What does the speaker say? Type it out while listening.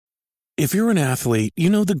If you're an athlete, you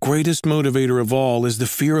know the greatest motivator of all is the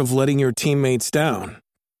fear of letting your teammates down.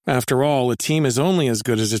 After all, a team is only as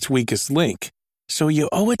good as its weakest link. So you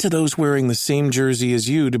owe it to those wearing the same jersey as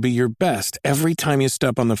you to be your best every time you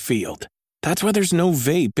step on the field. That's why there's no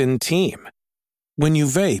vape in team. When you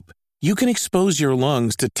vape, you can expose your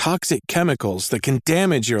lungs to toxic chemicals that can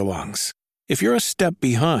damage your lungs. If you're a step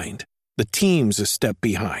behind, the team's a step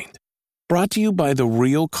behind. Brought to you by The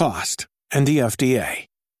Real Cost and the FDA.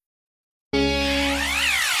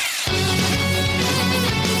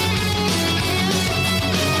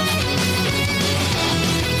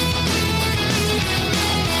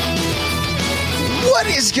 What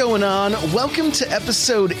is going on? Welcome to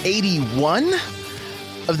episode 81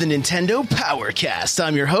 of the Nintendo Powercast.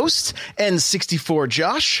 I'm your host, N64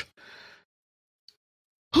 Josh.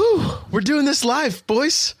 Whew, we're doing this live,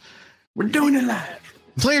 boys. We're doing it live.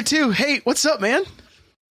 Player 2, hey, what's up, man?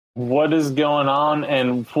 What is going on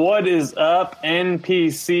and what is up,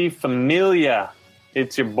 NPC Familia?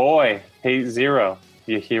 It's your boy, Hate Zero,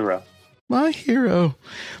 your hero. My hero.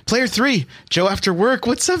 Player 3, Joe After Work,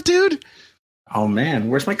 what's up, dude? Oh man,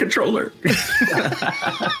 where's my controller?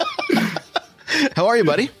 How are you,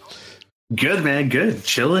 buddy? Good, man. Good.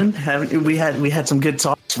 Chilling. We had some good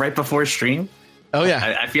talks right before stream. Oh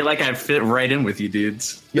yeah. I feel like I fit right in with you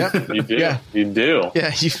dudes. Yep. You do. Yeah. You do.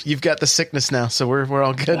 Yeah, you've got the sickness now, so we're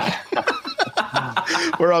all good.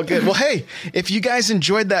 We're all good. Well, hey, if you guys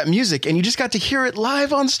enjoyed that music and you just got to hear it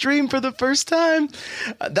live on stream for the first time,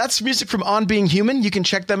 that's music from On Being Human. You can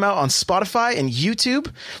check them out on Spotify and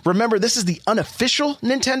YouTube. Remember, this is the unofficial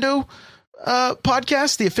Nintendo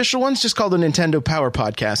podcast. The official one's just called the Nintendo Power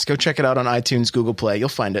Podcast. Go check it out on iTunes, Google Play. You'll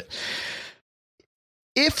find it.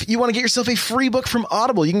 If you want to get yourself a free book from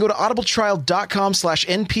Audible, you can go to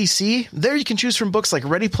audibletrial.com/NPC. There you can choose from books like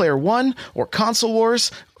Ready Player One or Console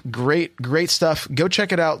Wars. Great stuff. Go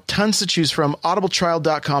check it out. Tons to choose from.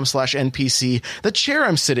 audibletrial.com/NPC. The chair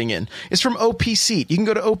I'm sitting in is from OP Seat. You can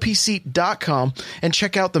go to opseat.com and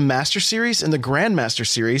check out the Master Series and the Grandmaster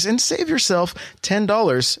Series and save yourself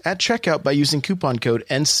 $10 at checkout by using coupon code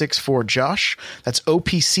N64Josh. That's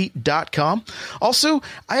opseat.com. Also,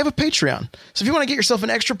 I have a Patreon. So if you want to get yourself an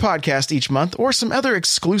extra podcast each month or some other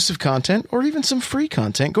exclusive content or even some free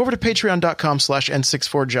content, go over to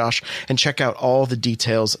patreon.com/N64Josh and check out all the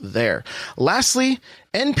details there. Lastly,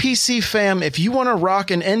 NPC fam, if you want to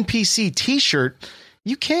rock an NPC t-shirt,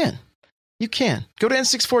 you can. Go to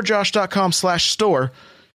n64josh.com/store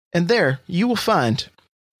and there you will find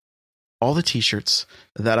all the t-shirts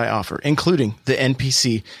that I offer, including the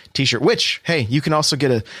NPC t-shirt, which, hey, you can also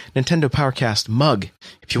get a Nintendo Powercast mug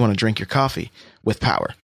if you want to drink your coffee with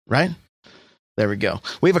power, right? There we go.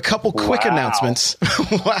 We have a couple quick announcements.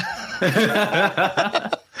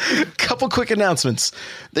 Couple quick announcements.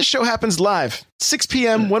 This show happens live, 6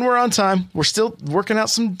 p.m. when we're on time. We're still working out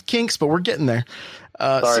some kinks, but we're getting there.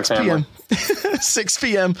 6 p.m. 6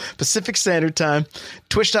 p.m. Pacific Standard Time.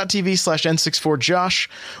 Twitch.tv/N64Josh.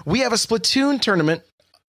 We have a Splatoon tournament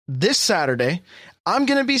this Saturday. I'm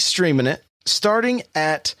going to be streaming it starting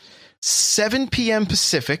at 7 p.m.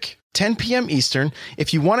 Pacific, 10 p.m. Eastern.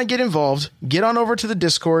 If you want to get involved, get on over to the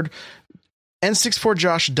Discord,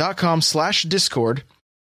 n64josh.com/Discord.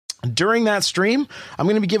 During that stream, I'm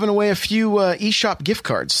going to be giving away a few eShop gift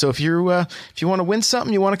cards. So if you want to win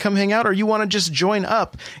something, you want to come hang out, or you want to just join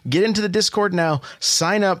up, get into the Discord now,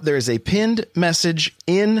 sign up. There is a pinned message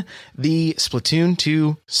in the Splatoon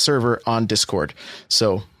 2 server on Discord.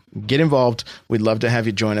 So get involved. We'd love to have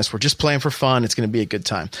you join us. We're just playing for fun. It's going to be a good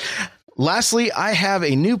time. Lastly, I have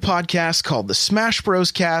a new podcast called the Smash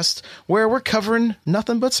Bros Cast, where we're covering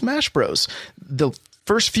nothing but Smash Bros. The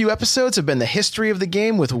first few episodes have been the history of the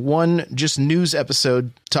game, with one just news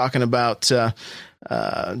episode talking about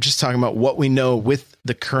what we know with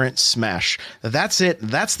the current Smash. That's it.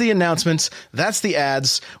 That's the announcements. That's the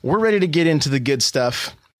ads. We're ready to get into the good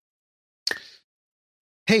stuff.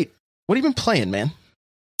 Hey, what have you been playing, man?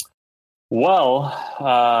 Well,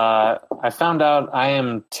 I found out I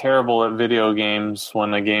am terrible at video games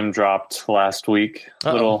when a game dropped last week.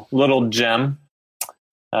 Little gem.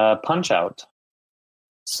 Punch-Out!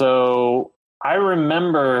 So I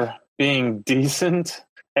remember being decent,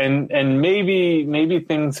 and maybe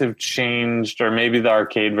things have changed, or maybe the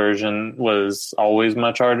arcade version was always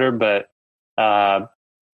much harder, but I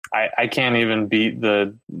can't even beat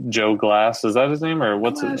the Joe Glass. Is that his name, or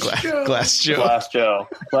what's it? Glass Joe.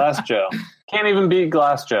 Glass Joe. Can't even beat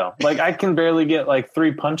Glass Joe. Like, I can barely get like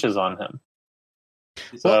 3 punches on him.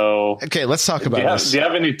 So, okay, let's talk about this. Do you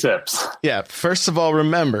have any tips? Yeah, first of all,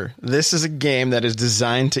 remember, this is a game that is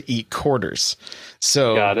designed to eat quarters.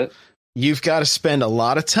 So got it. You've got to spend a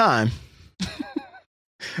lot of time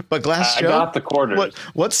But Glass Joe, I got the quarters.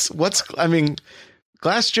 What's? I mean,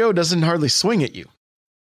 Glass Joe doesn't hardly swing at you.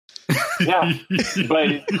 Yeah,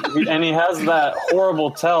 and he has that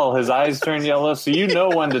horrible tell. His eyes turn yellow, so you know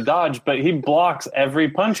when to dodge. But he blocks every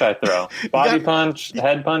punch I throw. Body punch,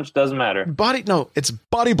 head punch, doesn't matter. It's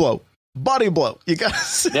body blow. Body blow. You got.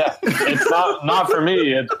 Yeah, it's not for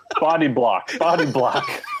me. It's body block. Body block.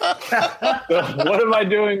 What am I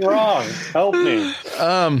doing wrong? Help me.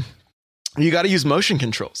 You got to use motion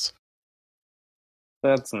controls.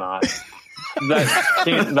 That's not.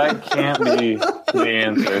 That can't be the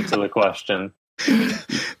answer to the question.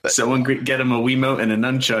 Someone get him a Wiimote and a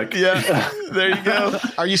nunchuck. Yeah, there you go.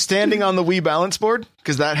 Are you standing on the Wii balance board?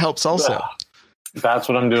 Because that helps also. That's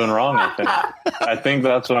what I'm doing wrong, I think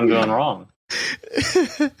that's what I'm doing wrong.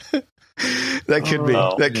 That could be.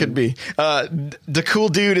 That could be. The cool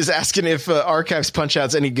dude is asking if Archives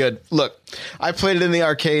Punch-Out's any good. Look, I played it in the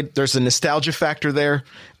arcade. There's a nostalgia factor there.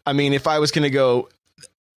 I mean, if I was going to go,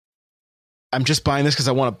 I'm just buying this because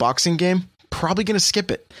I want a boxing game, probably going to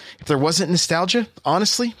skip it. If there wasn't nostalgia,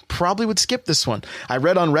 honestly, probably would skip this one. I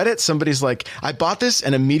read on Reddit, somebody's like, I bought this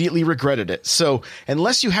and immediately regretted it. So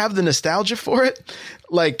unless you have the nostalgia for it,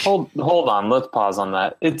 like... Hold on. Let's pause on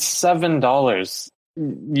that. It's $7.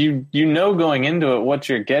 You know going into it what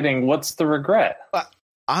you're getting. What's the regret?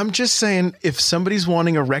 I'm just saying, if somebody's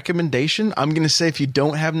wanting a recommendation, I'm going to say if you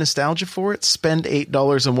don't have nostalgia for it, spend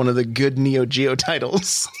 $8 on one of the good Neo Geo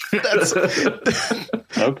titles. That's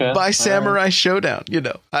okay. Buy Samurai Showdown.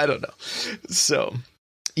 I don't know. So,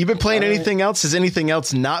 you've been playing anything else? Is anything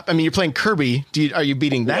else not? I mean, you're playing Kirby. Are you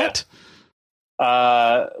beating that?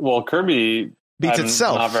 Well, Kirby beats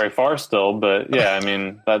itself. Not very far still, but yeah, I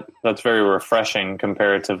mean that's very refreshing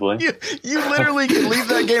comparatively. You literally can leave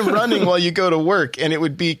that game running while you go to work, and it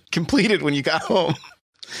would be completed when you got home.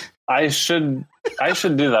 I should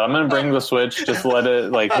do that. I'm gonna bring the Switch, just let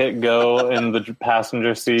it hit go in the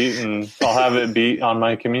passenger seat, and I'll have it beat on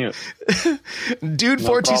my commute. Dude,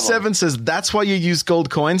 427 says that's why you use gold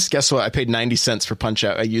coins. Guess what? I paid 90 cents for Punch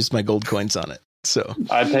Out. I used my gold coins on it. So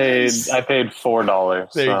I paid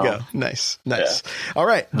 $4. There you go. Nice. Yeah. All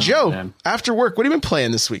right, Joe. Man. After work, what have you been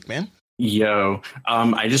playing this week, man? Yo,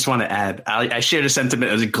 I just want to add, I shared a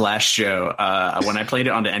sentiment as a Glass Joe. When I played it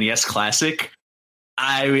on the NES Classic,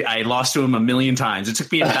 I lost to him a million times. It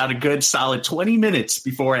took me about a good solid 20 minutes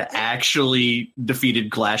before I actually defeated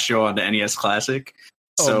Glass Joe on the NES Classic.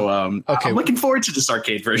 So okay. I'm looking forward to this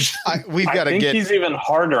arcade version. I think he's even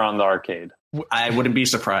harder on the arcade. I wouldn't be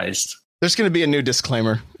surprised. There's going to be a new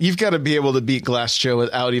disclaimer. You've got to be able to beat Glass Joe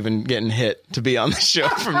without even getting hit to be on the show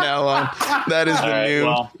from now on. That is the new.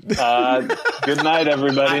 Well, good night,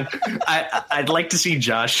 everybody. I'd like to see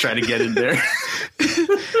Josh try to get in there.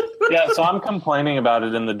 Yeah, so I'm complaining about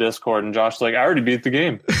it in the Discord, and Josh's like, I already beat the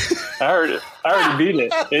game. I already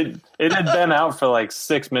beat it. It had been out for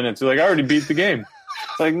 6 minutes. He's like, I already beat the game.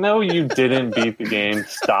 It's like, no, you didn't beat the game.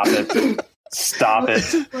 Stop it. Stop it.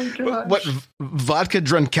 Oh what Vodka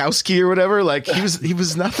Drunkowski or whatever? He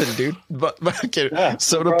was nothing, dude.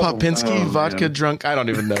 Soda Popinski, vodka drunk. I don't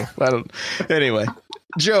even know. Anyway,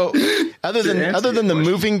 Joe, other than the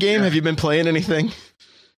moving game, have you been playing anything?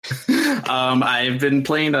 I've been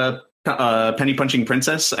playing Penny Punching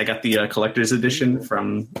Princess. I got the collector's edition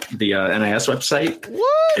from the NIS website.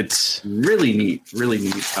 What? It's really neat. Really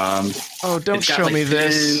neat. Don't show me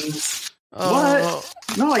this. What?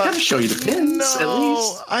 No, I gotta show you the pins at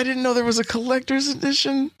least. I didn't know there was a collector's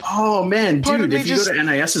edition. Oh man, dude! If you go to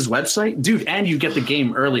NIS's website, dude, and you get the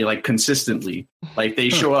game early, consistently, they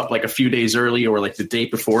show up a few days early or the day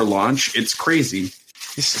before launch. It's crazy.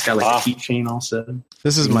 It's got a keychain also.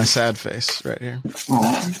 This is my sad face right here.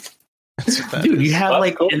 Dude, you have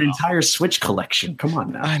an entire Switch collection. Come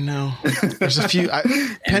on now. I know. There's a few.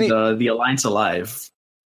 Penny, and the Alliance Alive.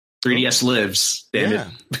 3DS lives. Damn it.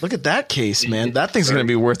 Look at that case, man. That thing's going to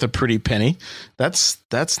be worth a pretty penny. That's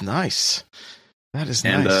nice. That is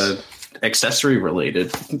nice. And accessory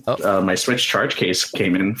related, my Switch charge case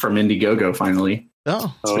came in from Indiegogo finally.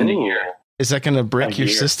 Oh, it's been a year. Is that going to brick your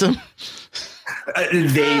system?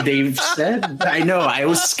 They've said. I know. I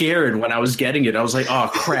was scared when I was getting it. I was like,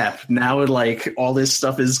 oh crap! Now all this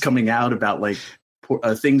stuff is coming out about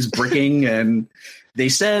things bricking and. They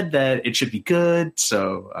said that it should be good,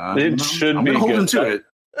 so it should be good. Hold them to it.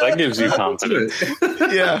 That gives you confidence.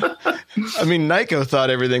 Yeah, I mean, Nyko thought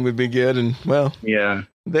everything would be good, and yeah,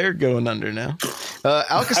 they're going under now.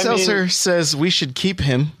 Alka-Seltzer says we should keep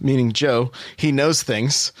him, meaning Joe. He knows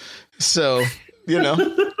things, so there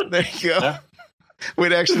you go. Yeah.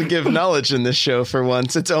 We'd actually give knowledge in this show for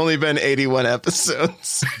once. It's only been 81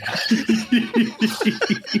 episodes.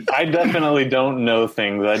 I definitely don't know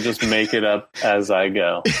things. I just make it up as I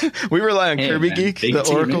go. We rely on Kirby Geek, the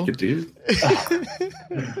Oracle.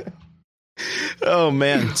 Oh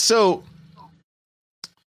man. So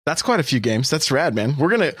that's quite a few games. That's rad, man. We're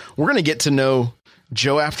gonna get to know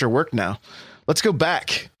Joe after work now. Let's go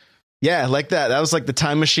back. Yeah, like that. That was like the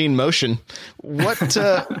time machine motion. What's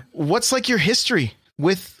like your history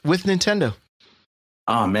with Nintendo?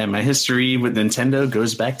 Oh man, my history with Nintendo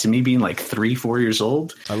goes back to me being like 3-4 years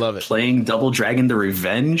old. I love it. Playing Double Dragon: The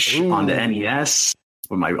Revenge on the NES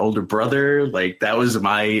with my older brother. Like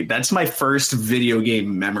that's my first video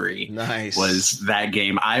game memory. Nice. Was that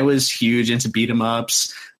game. I was huge into beat 'em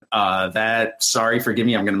ups. Forgive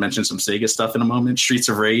me, I'm going to mention some Sega stuff in a moment. Streets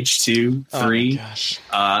of Rage 2, 3. Oh gosh.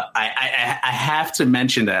 I have to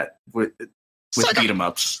mention that with beat 'em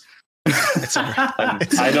ups.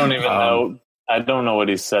 I don't even know. I don't know what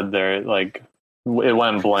he said there. Like it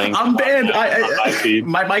went blank. I'm banned.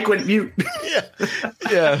 My mic went mute.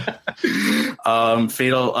 Yeah. Not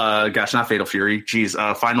Fatal Fury. Geez,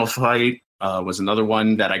 Final Fight was another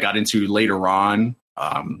one that I got into later on.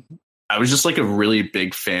 I was just like a really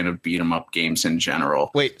big fan of beat 'em up games in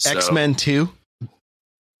general. Wait, X-Men 2?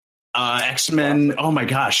 X-Men. Oh my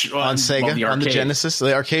gosh. On Sega, on the Genesis,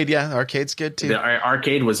 the arcade. Yeah, the arcade's good too. The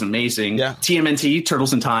arcade was amazing. Yeah. TMNT,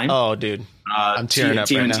 Turtles in Time. Oh, dude. I'm tearing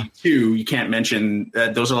up right now. TMNT 2, you can't mention.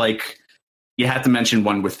 Those are like, you have to mention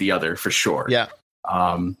one with the other for sure. Yeah.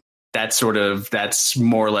 That's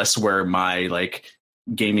more or less where my like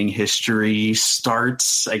gaming history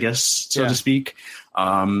starts, I guess, so to speak.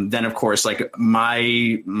 Then of course, like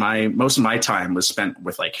my most of my time was spent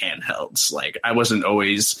with like handhelds. Like I wasn't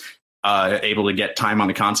always able to get time on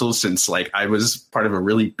the consoles since like I was part of a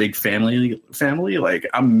really big family. Like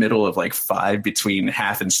I'm middle of like 5 between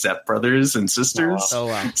half and step brothers and sisters. Oh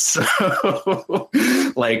wow. So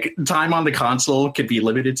like time on the console could be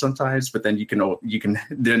limited sometimes, but then you can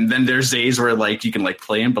then there's days where like you can like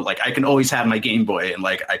play them, but like I can always have my Game Boy and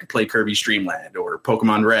like I could play Kirby's Dream Land or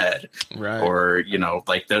Pokemon Red, right? Or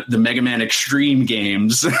like the Mega Man Extreme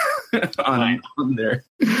games on there.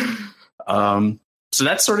 So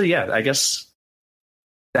that's sort of, I guess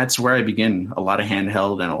that's where I begin. A lot of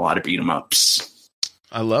handheld and a lot of beat 'em ups.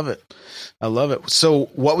 I love it. So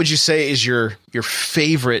what would you say is your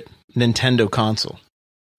favorite Nintendo console?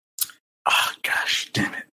 Oh, gosh,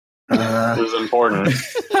 damn it. It was important.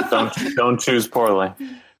 Don't choose poorly.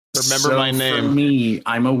 Remember my name. For me,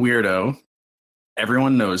 I'm a weirdo.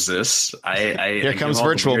 Everyone knows this. Here comes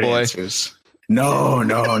Virtual Boy. Answers. No,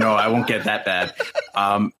 I won't get that bad.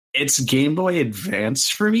 It's Game Boy Advance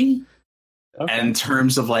for me. Okay. In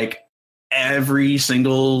terms of like every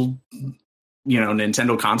single,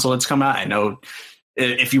 Nintendo console that's come out. I know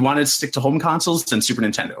if you want to stick to home consoles, then Super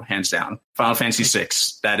Nintendo, hands down. Final Fantasy VI,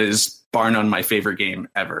 that is bar none my favorite game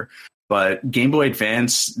ever. But Game Boy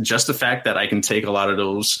Advance, just the fact that I can take a lot of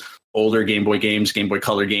those older Game Boy games, Game Boy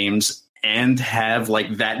Color games, and have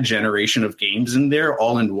like that generation of games in there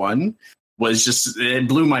all in one was just, it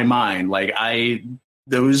blew my mind. Like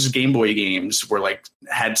those Game Boy games were like,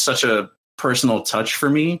 had such a personal touch for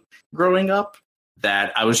me growing up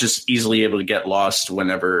that I was just easily able to get lost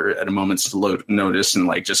whenever at a moment's notice and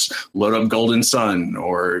like just load up Golden Sun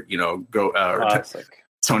or, go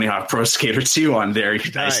Tony Hawk Pro Skater 2 on there.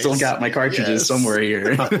 Nice. I still got my cartridges somewhere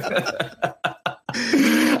here.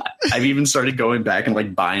 I've even started going back and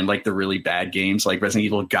like buying like the really bad games like Resident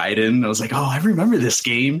Evil Gaiden. I was like, oh, I remember this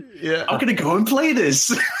game. Yeah. I'm going to go and play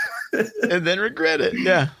this. And then regret it.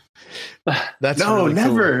 Yeah. That's no, really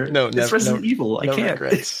never. Cool. No, it's never. Resident Evil. I can't.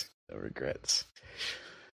 Regrets. No regrets.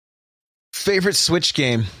 Favorite Switch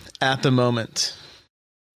game at the moment?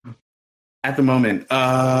 At the moment,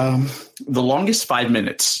 The Longest 5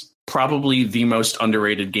 Minutes. Probably the most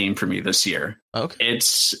underrated game for me this year. Okay.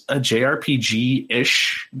 It's a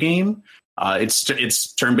JRPG-ish game.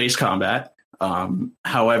 It's turn-based combat.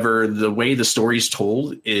 However, the way the story's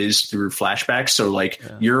told is through flashbacks. So like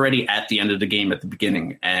you're already at the end of the game at the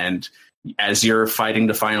beginning. And as you're fighting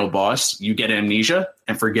the final boss, you get amnesia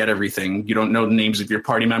and forget everything. You don't know the names of your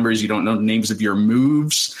party members. You don't know the names of your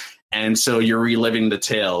moves. And so you're reliving the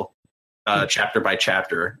tale chapter by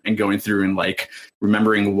chapter and going through and like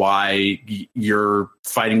remembering why you're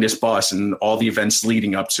fighting this boss and all the events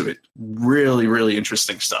leading up to it. Really, really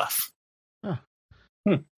interesting stuff. Huh.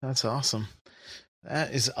 That's awesome.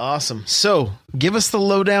 That is awesome. So give us the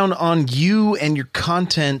lowdown on you and your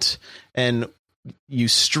content and you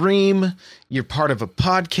stream, you're part of a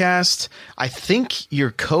podcast. I think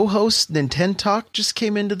your co-host Nintendo Talk just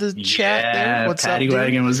came into the chat there. What's Patty up,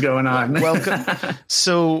 Wagon was going on. Welcome.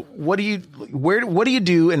 So what do you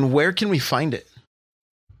do and where can we find it?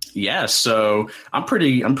 Yeah, so I'm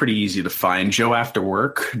pretty easy to find. Joe After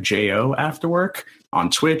Work, J-O After Work on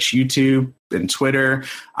Twitch, YouTube, and Twitter.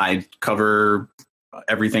 I cover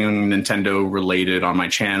everything Nintendo related on my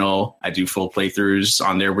channel. I do full playthroughs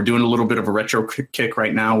on there. We're doing a little bit of a retro kick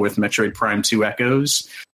right now with Metroid Prime 2 Echoes.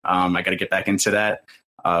 I got to get back into that.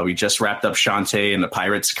 We just wrapped up Shantae and the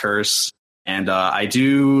Pirate's Curse. And I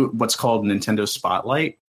do what's called Nintendo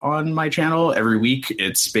Spotlight on my channel every week.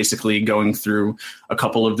 It's basically going through a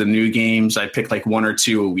couple of the new games. I pick like one or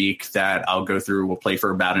two a week that I'll go through. We'll play for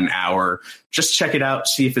about an hour. Just check it out,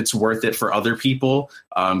 see if it's worth it for other people,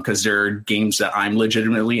 because there are games that I'm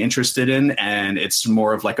legitimately interested in, and it's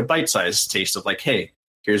more of like a bite-sized taste of like, hey,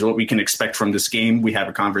 here's what we can expect from this game. We have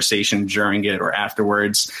a conversation during it or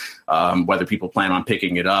afterwards, whether people plan on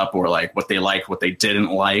picking it up or like what they liked, what they didn't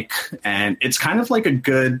like. And it's kind of like a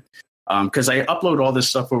good... because I upload all this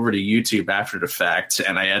stuff over to YouTube after the fact,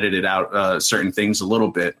 and I edited out certain things a little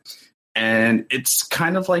bit. And it's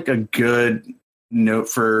kind of like a good note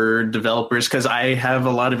for developers, because I have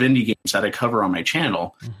a lot of indie games that I cover on my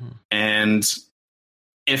channel. Mm-hmm. And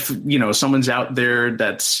if, someone's out there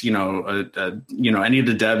that's, any of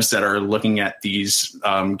the devs that are looking at these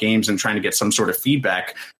games and trying to get some sort of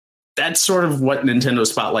feedback, that's sort of what Nintendo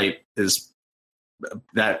Spotlight is.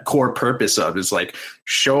 That core purpose of is like,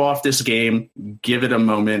 show off this game, give it a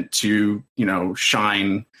moment to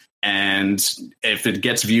shine, and if it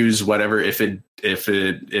gets views, whatever. If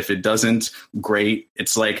it doesn't, great.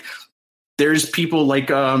 It's like there's people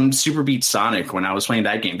like Super Beat Sonic. When I was playing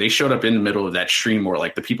that game, they showed up in the middle of that stream, or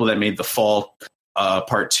like the people that made the Fall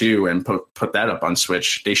Part 2 and put that up on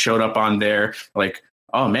Switch. They showed up on there like,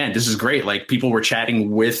 oh man, this is great. Like people were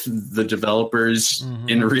chatting with the developers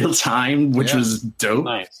in real time, which was dope.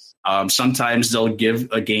 Nice. Sometimes they'll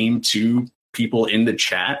give a game to people in the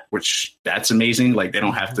chat, which that's amazing. Like they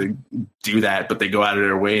don't have to do that, but they go out of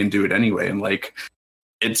their way and do it anyway. And like,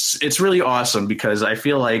 it's really awesome, because I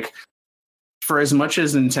feel like for as much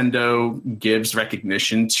as Nintendo gives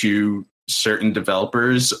recognition to certain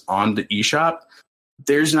developers on the eShop,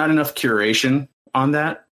 there's not enough curation on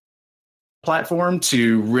that platform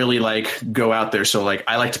to really like go out there. So like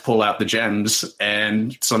I like to pull out the gems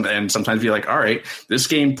and sometimes be like, all right, this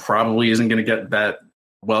game probably isn't going to get that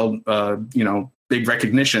big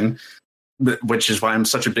recognition, which is why I'm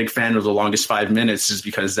such a big fan of The Longest 5 Minutes, is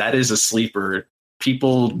because that is a sleeper.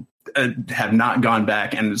 People have not gone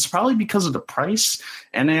back, and it's probably because of the price.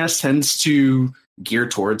 NAS tends to gear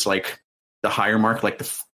towards like the higher mark, like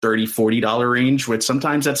the $30-$40 range, which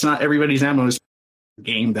sometimes that's not everybody's ammo.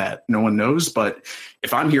 Game that no one knows, but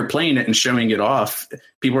if I'm here playing it and showing it off,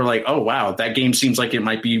 people are like, oh wow, that game seems like it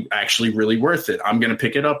might be actually really worth it. I'm going to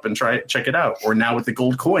pick it up and check it out. Or now with the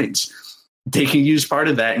gold coins, they can use part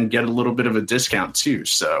of that and get a little bit of a discount too.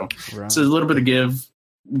 So It's a little bit of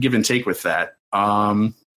give and take with that.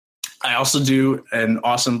 I also do an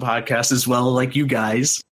awesome podcast as well, like you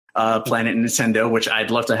guys, Planet Nintendo, which I'd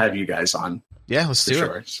love to have you guys on. Yeah, let's do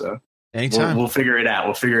it. So anytime. We'll figure it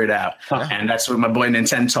out. Yeah. And that's with my boy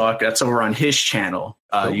Nintendo Talk. That's over on his channel,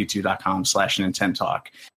 youtube.com/Nintendo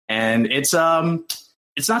Talk. And it's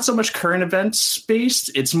not so much current events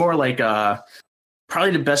based. It's more like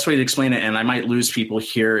probably the best way to explain it, and I might lose people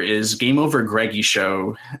here, is Game Over Greggy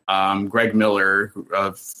Show. Greg Miller,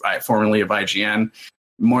 formerly of IGN.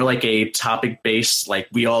 More like a topic based, like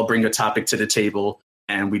we all bring a topic to the table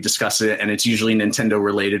and we discuss it, and it's usually Nintendo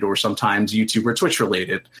related or sometimes YouTube or Twitch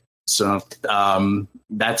related. So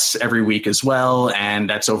that's every week as well, and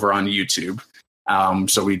that's over on YouTube.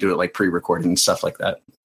 So we do it like pre-recorded and stuff like that.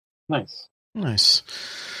 Nice.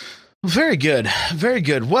 Very good.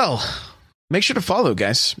 Well, make sure to follow,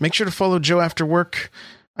 guys. Make sure to follow Joe After Work.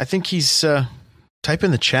 I think he's type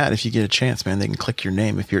in the chat if you get a chance, man. They can click your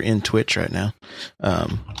name if you're in Twitch right now.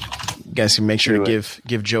 You guys can make sure to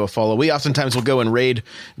give Joe a follow. We oftentimes will go and raid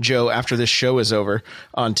Joe after this show is over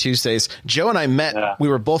on Tuesdays. Joe and I met. Yeah. We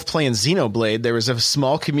were both playing Xenoblade. There was a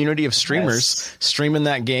small community of streamers streaming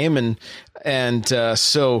that game, and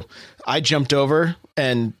so I jumped over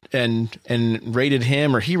and rated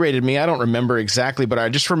him, or he rated me. I don't remember exactly, but I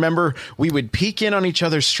just remember we would peek in on each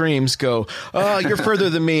other's streams, go, oh, you're further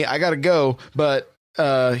than me, I gotta go, but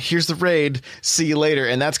here's the raid, see you later.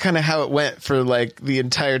 And that's kind of how it went for like the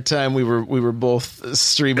entire time we were both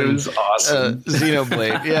streaming. It was awesome.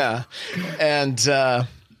 Xenoblade. Yeah. And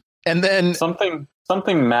then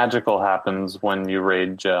something magical happens when you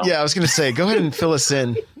raid Joe. Yeah, I was gonna say, go ahead and fill us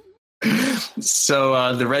in.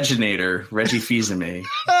 So the Reginator, Reggie Fils-Aimé,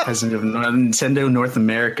 president of Nintendo North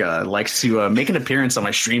America, likes to make an appearance on my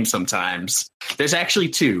stream sometimes. There's actually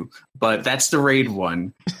two, but that's the raid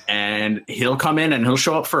one. And he'll come in and he'll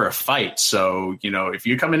show up for a fight. So, if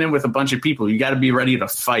you're coming in with a bunch of people, you got to be ready to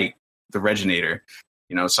fight the Reginator.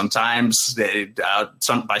 Sometimes,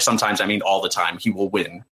 by sometimes I mean all the time, he will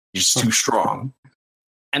win. He's just too strong.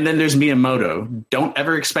 And then there's Miyamoto. Don't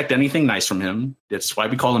ever expect anything nice from him. That's why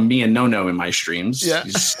we call him Mia No-No in my streams. Yeah.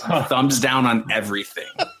 He's thumbs down on everything.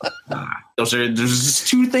 There's just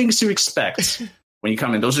two things to expect when you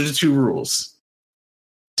come in. Those are the two rules.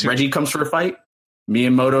 Reggie comes for a fight.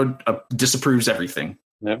 Miyamoto disapproves everything.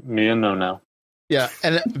 Yep, Mia No-No. Yeah,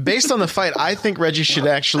 and based on the fight, I think Reggie should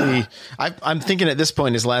actually... I'm thinking at this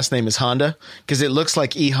point his last name is Honda, because it looks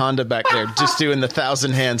like E. Honda back there, just doing the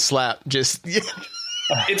 1,000-hand slap. Just...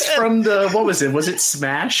 It's from the, what was it? Was it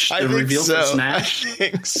Smash? The reveal for Smash? I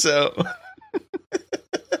think so.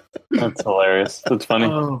 That's hilarious. That's funny.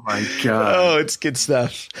 Oh my God. Oh, it's good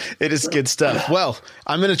stuff. It is good stuff. Well,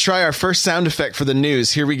 I'm going to try our first sound effect for the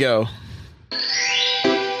news. Here we go.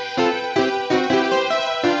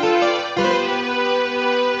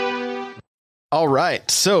 All right.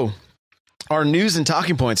 So our news and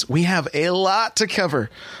talking points. We have a lot to cover.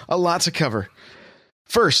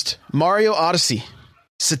 First, Mario Odyssey.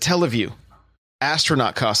 Satellaview,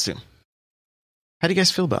 astronaut costume. How do you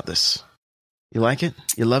guys feel about this? You like it?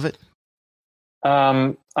 You love it?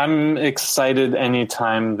 I'm excited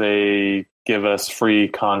anytime they give us free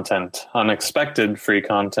content. Unexpected free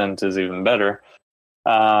content is even better.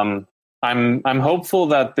 I'm hopeful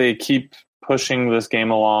that they keep pushing this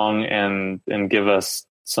game along and give us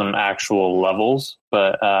some actual levels.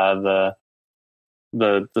 But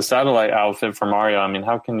the satellite outfit for Mario, I mean,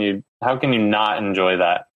 how can you not enjoy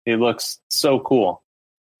that? It looks so cool.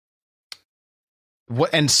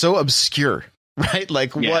 What, and so obscure, right?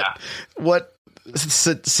 Like what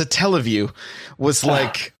Satellaview was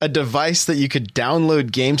like a device that you could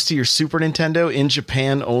download games to your Super Nintendo in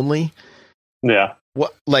Japan only. Yeah.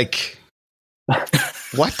 What, like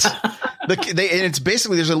what? And it's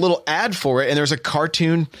basically, there's a little ad for it, and there's a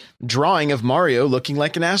cartoon drawing of Mario looking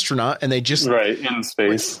like an astronaut, and they just right in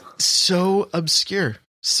space. So obscure.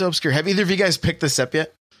 Have either of you guys picked this up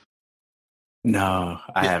yet? No,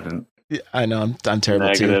 I haven't. Yeah, I know I'm terrible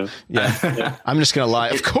Negative. too. Yeah. I'm just gonna lie.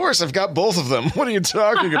 Of course, I've got both of them. What are you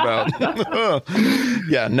talking about?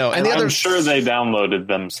 Yeah, no. And I'm sure they downloaded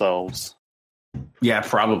themselves. Yeah,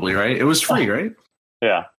 probably, right? It was free, right?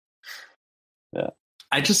 Yeah.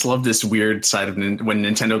 I just love this weird side of when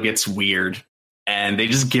Nintendo gets weird and they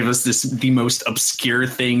just give us the most obscure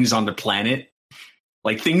things on the planet.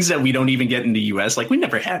 Like things that we don't even get in the US. Like we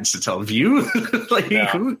never had Satellaview.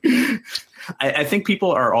 I think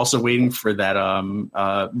people are also waiting for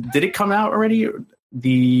that. Did it come out already? Isle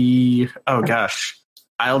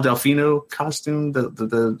Delfino costume,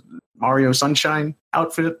 the Mario Sunshine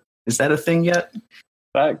outfit. Is that a thing yet?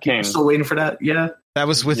 That came. Still waiting for that. Yeah. That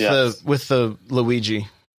was with the Luigi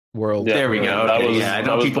world. Yeah, there we go. Okay, I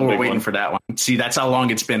know people were waiting for that one. See, that's how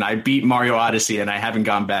long it's been. I beat Mario Odyssey and I haven't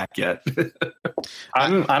gone back yet.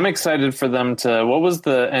 I'm excited for them to. What was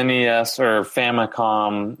the NES or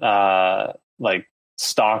Famicom like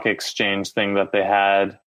stock exchange thing that they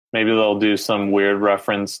had? Maybe they'll do some weird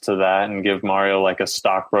reference to that and give Mario like a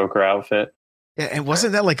stockbroker outfit. Yeah, and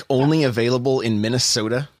wasn't that like only available in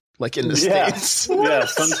Minnesota? Like in the States? Yeah,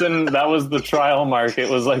 something that was the trial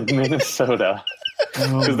market was like Minnesota.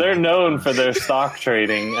 Because they're known for their stock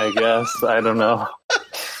trading, I guess. I don't know.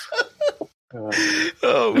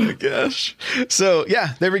 Oh my gosh. So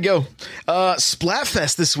yeah, there we go.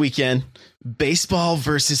 Splatfest this weekend. Baseball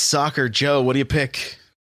versus soccer. Joe, what do you pick?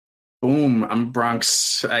 Boom. I'm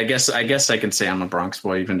Bronx. I guess I can say I'm a Bronx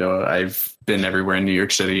boy, even though I've been everywhere in New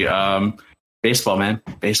York City. Baseball, man.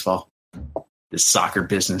 Baseball. This soccer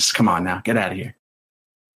business. Come on now. Get out of here.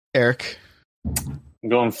 Eric? I'm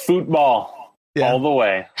going football all the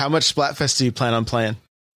way. How much Splatfest do you plan on playing?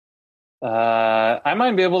 I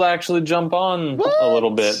might be able to actually jump on a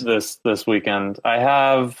little bit this weekend. I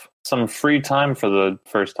have some free time for the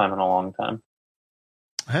first time in a long time.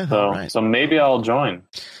 So maybe I'll join.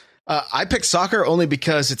 I picked soccer only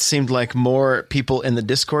because it seemed like more people in the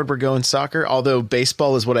Discord were going soccer, although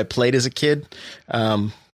baseball is what I played as a kid.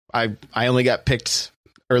 I only got picked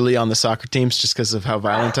early on the soccer teams just because of how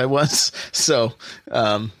violent I was. So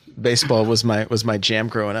baseball was my jam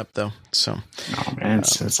growing up, though. So, oh man,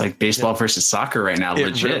 it's like baseball versus soccer right now.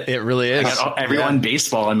 Legit, it really is. I got everyone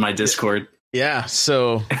baseball in my Discord. Yeah,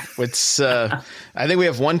 so it's I think we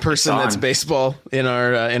have one person that's baseball in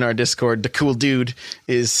our Discord. The cool dude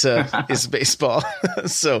is baseball.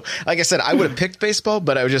 So like I said, I would have picked baseball,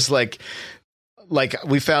 but I was just like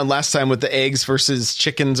we found last time with the eggs versus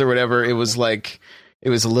chickens or whatever, it was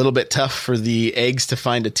a little bit tough for the eggs to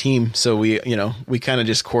find a team. So we kind of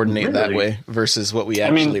just coordinate that way versus what we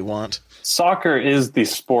actually want. Soccer is the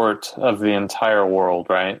sport of the entire world,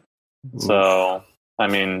 right? Oof. So, I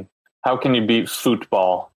mean, how can you beat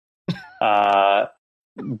football?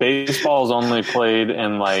 Baseball is only played in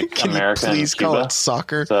America and Cuba. Call it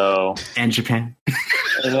soccer. So, and Japan.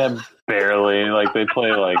 Barely. They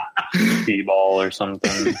play t-ball or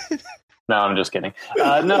something. No, I'm just kidding.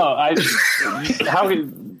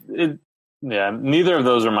 Neither of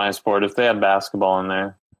those are my sport. If they have basketball in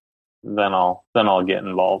there, then I'll get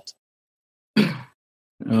involved.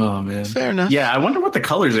 Oh man, fair enough. Yeah, I wonder what the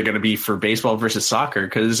colors are going to be for baseball versus soccer,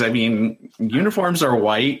 because I mean, uniforms are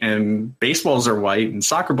white and baseballs are white and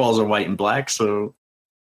soccer balls are white and black. So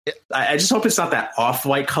I just hope it's not that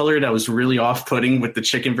off-white color that was really off-putting with the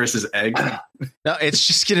chicken versus egg. No, it's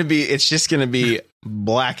just gonna be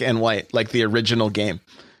black and white like the original game.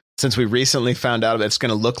 Since we recently found out that it's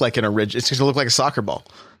gonna look like it's gonna look like a soccer ball.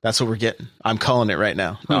 That's what we're getting. I'm calling it right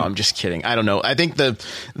now. No, I'm just kidding. I don't know. I think the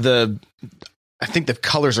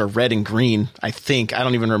colors are red and green. I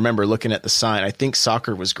don't even remember looking at the sign. I think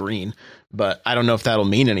soccer was green, but I don't know if that'll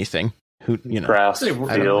mean anything. Grass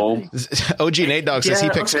field. OG Nate Dogg says he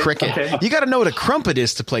picks cricket. Okay. You got to know what a crumpet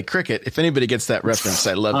is to play cricket. If anybody gets that reference,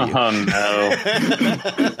 I love you.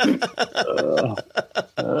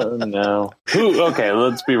 Oh no. Okay,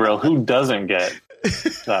 let's be real. Who doesn't get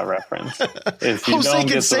that reference? If you don't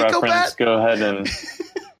get the reference, go ahead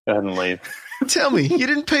and leave. Tell me, you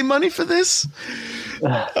didn't pay money for this?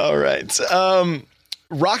 All right.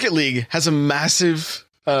 Rocket League has a massive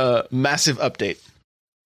update.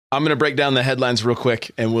 I'm going to break down the headlines real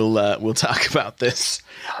quick, and we'll talk about this.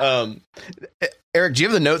 Eric, do you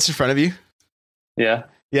have the notes in front of you? Yeah.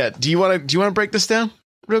 Yeah. Do you want to break this down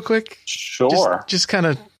real quick? Sure. Just kind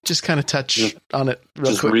of touch on it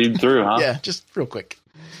real quick. Just read through, huh? Yeah, just real quick.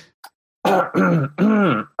 Rub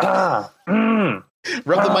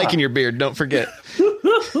the mic in your beard. Don't forget.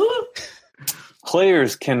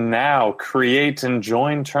 Players can now create and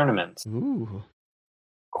join tournaments. Ooh.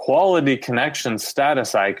 Quality connection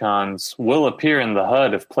status icons will appear in the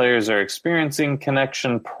HUD if players are experiencing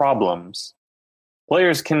connection problems.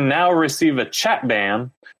 Players can now receive a chat ban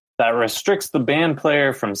that restricts the banned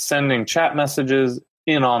player from sending chat messages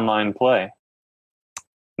in online play.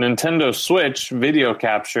 Nintendo Switch video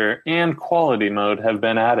capture and quality mode have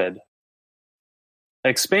been added.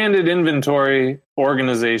 Expanded inventory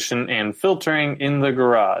organization and filtering in the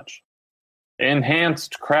garage.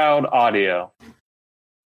 Enhanced crowd audio.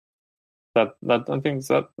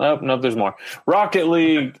 There's more. Rocket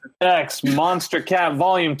League X Monster Cat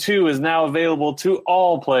Volume 2 is now available to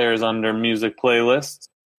all players under music playlists.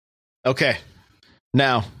 Okay.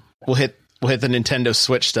 Now we'll hit the Nintendo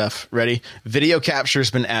Switch stuff. Ready? Video capture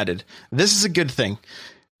has been added. This is a good thing.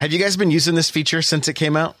 Have you guys been using this feature since it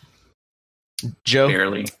came out? Joe?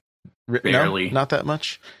 Barely. No, not that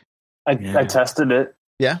much. I tested it.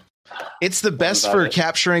 Yeah. It's the best for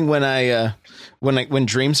capturing when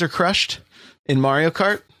dreams are crushed in Mario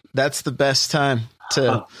Kart. That's the best time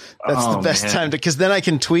because then I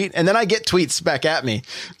can tweet and then I get tweets back at me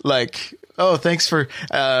like, oh, thanks for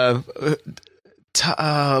I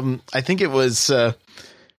think it was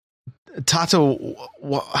Tato.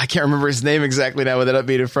 I can't remember his name exactly now with it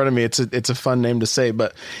upbeat in front of me. It's a fun name to say,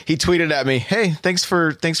 but he tweeted at me, "Hey, thanks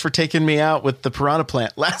for taking me out with the piranha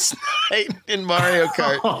plant last night in Mario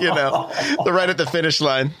Kart." Right at the finish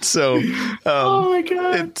line. So, oh my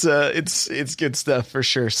god, it's good stuff for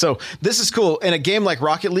sure. So this is cool in a game like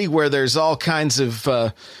Rocket League where there's all kinds of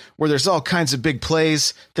big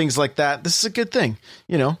plays, things like that. This is a good thing.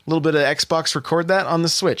 A little bit of Xbox record that on the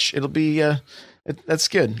Switch. It'll be. That's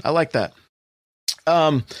good. I like that.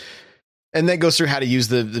 And that goes through how to use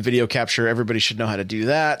the video capture. Everybody should know how to do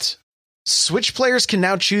that. Switch players can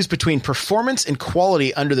now choose between performance and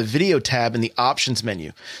quality under the video tab in the options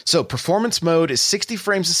menu. So performance mode is 60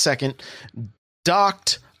 frames a second,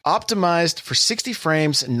 docked, optimized for 60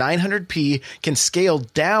 frames, 900p, can scale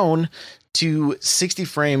down to 60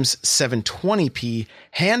 frames 720p,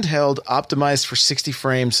 handheld optimized for 60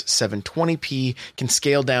 frames 720p, can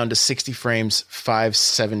scale down to 60 frames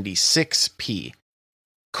 576p.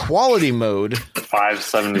 Quality mode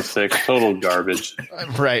 576, total garbage.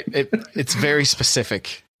 Right, it's very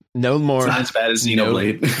specific. No more, it's not as bad as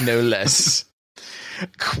Xenoblade. No less.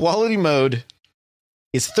 Quality mode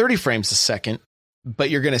is 30 frames a second, but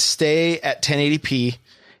you're going to stay at 1080p.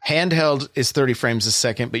 Handheld is 30 frames a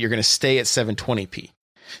second, but you're going to stay at 720p.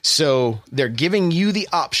 So they're giving you the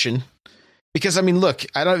option. Because, I mean, look,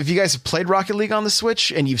 I don't know if you guys have played Rocket League on the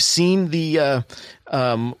Switch and you've seen the,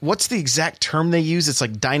 what's the exact term they use? It's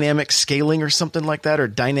like dynamic scaling or something like that, or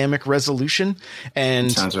dynamic resolution.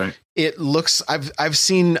 And sounds right. It looks, I've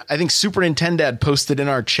seen, I think Super Nintendo posted in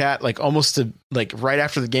our chat, like almost like right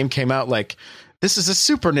after the game came out, like, this is a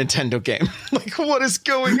Super Nintendo game. Like, what is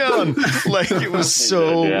going on? Like, it was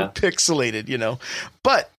so pixelated, you know,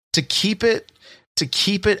 but to keep it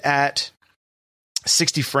at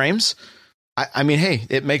 60 frames, I mean, hey,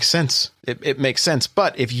 it makes sense. It makes sense.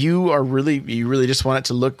 But if you really just want it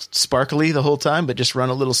to look sparkly the whole time, but just run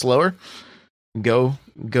a little slower, go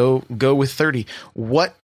with 30.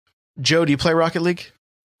 What, Joe, do you play Rocket League?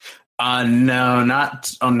 No,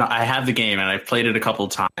 not. Oh, no, I have the game and I've played it a couple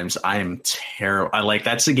of times. I am terrible.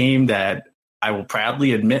 That's a game that I will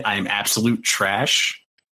proudly admit I am absolute trash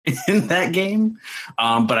in that game.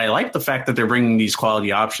 But I like the fact that they're bringing these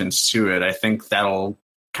quality options to it. I think that'll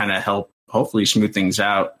kind of help hopefully smooth things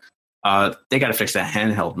out. They got to fix that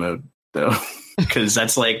handheld mode though, because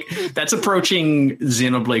that's approaching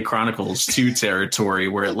Xenoblade Chronicles 2 territory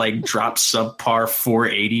where it like drops subpar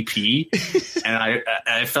 480p, and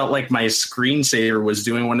I felt like my screensaver was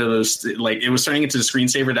doing one of those, like it was turning into a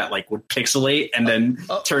screensaver that like would pixelate and then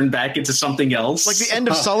turn back into something else, like the end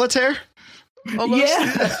of Solitaire. Almost.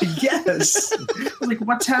 Yeah, yes. Like,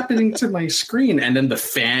 what's happening to my screen? And then the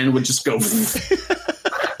fan would just go.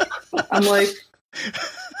 I'm like,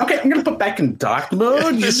 okay, I'm gonna put back in dock mode.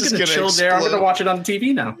 I'm just gonna chill there. I'm gonna watch it on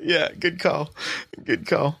TV now. Yeah, good call. Good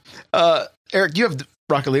call. Eric, you have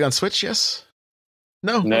Rocket League on Switch? Yes.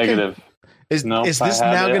 No. Negative. Okay. Is this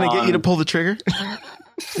now gonna get you to pull the trigger?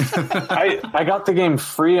 I got the game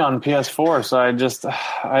free on PS4, so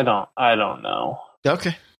I don't know.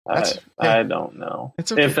 Okay. I don't know.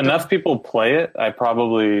 It's okay. If enough people play it, I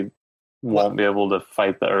probably won't be able to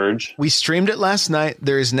fight the urge. We streamed it last night.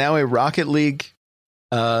 There is now a Rocket League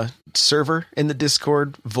server in the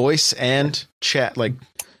Discord, voice and chat, like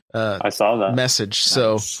I saw that message. Nice.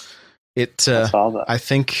 So I saw that. I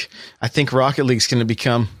think Rocket League's going to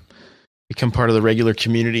become part of the regular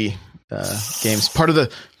community games, part of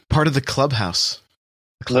the clubhouse.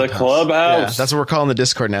 The clubhouse. Yeah, that's what we're calling the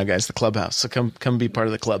Discord now, guys. The clubhouse. So come be part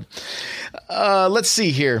of the club. Let's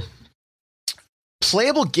see here.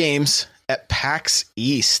 Playable games at PAX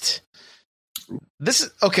East. This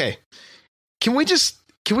is okay. Can we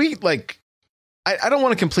like, I don't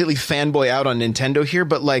want to completely fanboy out on Nintendo here,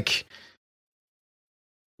 but like,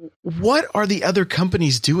 what are the other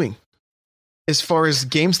companies doing as far as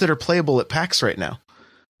games that are playable at PAX right now?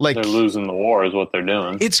 Like, they're losing the war is what they're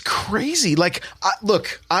doing. It's crazy. Like,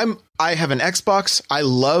 look, I have an Xbox.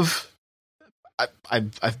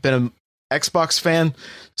 I've been an Xbox fan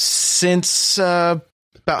since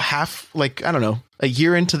about half, like, I don't know, a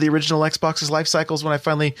year into the original Xbox's life cycles when I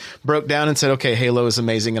finally broke down and said, okay, Halo is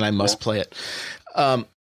amazing and I must play it.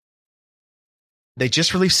 They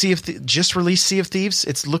just released Sea of Thieves.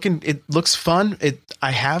 It looks fun.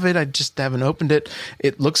 I have it. I just haven't opened it.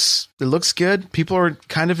 It looks good. People are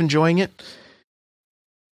kind of enjoying it.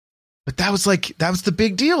 But that was the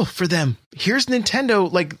big deal for them. Here's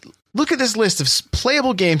Nintendo. Like, look at this list of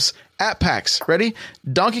playable games at PAX. Ready?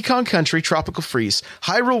 Donkey Kong Country Tropical Freeze,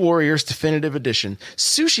 Hyrule Warriors Definitive Edition,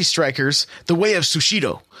 Sushi Strikers: The Way of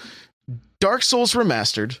Sushido, Dark Souls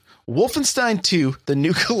Remastered, Wolfenstein 2, The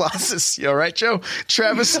New Colossus. You all right, Joe?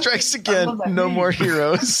 Travis Strikes Again, No More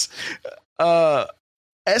Heroes.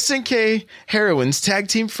 SNK Heroines Tag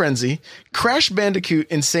Team Frenzy, Crash Bandicoot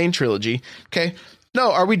Insane Trilogy. Okay.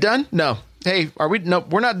 No, are we done? No. Hey, are we? No,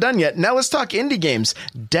 we're not done yet. Now let's talk indie games.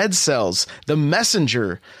 Dead Cells, The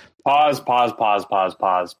Messenger. Pause.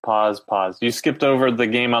 You skipped over the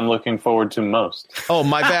game I'm looking forward to most. Oh,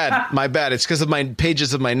 my bad. My bad. It's because of my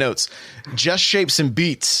pages of my notes. Just Shapes and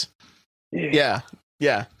Beats. Yeah.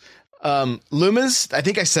 Lumines. I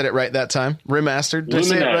think I said it right that time. Remastered. Did I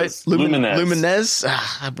say it right?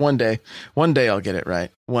 Lumines. One day I'll get it right.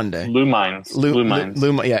 One day.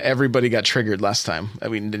 Lumines. Yeah, everybody got triggered last time. I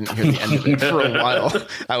mean, didn't hear the end of it for a while.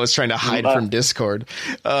 I was trying to hide from Discord.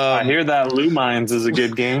 I hear that Lumines is a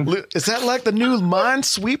good game. Is that like the new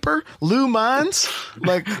Minesweeper? Lumines?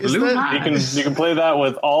 Like, is that? You can play that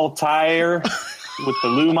with Altair. With the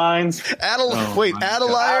Lumines.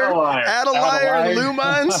 Adelaire,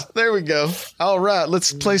 Lumines. There we go. All right,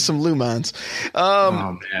 let's play some Lumines.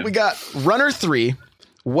 We got Runner 3,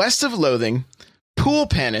 West of Loathing, Pool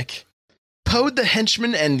Panic, Pode the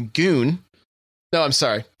Henchman and Goon. No, I'm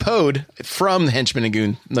sorry. Pode from the Henchman and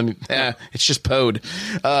Goon. It's just Pode.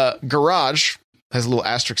 Garage, has a little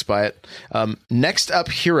asterisk by it. Next up,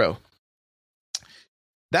 Hero.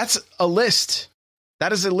 That's a list.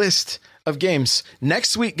 That is a list of games.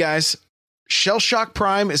 Next week, guys, Shell Shock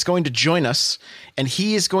Prime is going to join us, and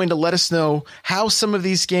he is going to let us know how some of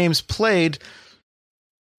these games played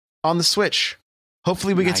on the Switch.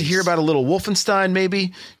 Hopefully we get to hear about a little Wolfenstein,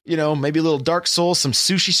 maybe, maybe a little Dark Souls, some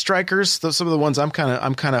Sushi Strikers. Those are some of the ones I'm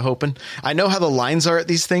kind of hoping. I know how the lines are at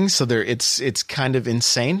these things, so it's kind of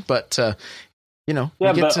insane, but Yeah,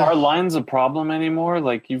 but are lines a problem anymore?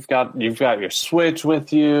 Like you've got your Switch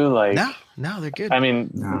with you, like no, they're good. I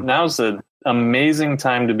mean, now's an amazing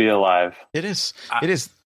time to be alive. It is. It is.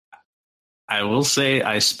 I will say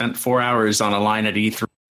I spent 4 hours on a line at E3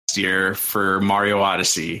 last year for Mario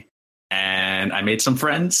Odyssey. And I made some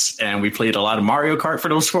friends, and we played a lot of Mario Kart for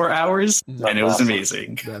those 4 hours, and it was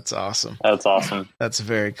amazing. That's awesome. That's awesome. That's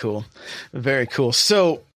very cool. Very cool.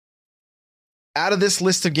 So, out of this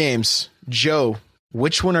list of games, Joe,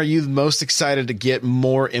 which one are you most excited to get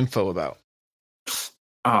more info about?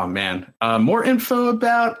 Oh, man. More info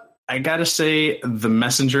about, I got to say, The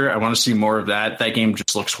Messenger. I want to see more of that. That game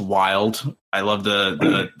just looks wild. I love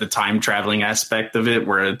the time traveling aspect of it,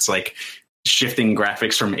 where it's like shifting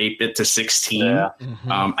graphics from 8-bit to 16. Yeah.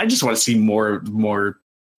 Mm-hmm. I just want to see more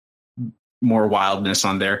wildness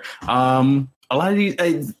on there. A lot of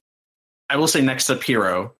these, I will say next up,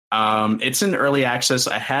 Hero. It's in early access.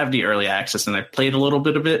 I have the early access, and I played a little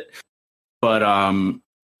bit of it, but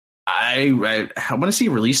I want to see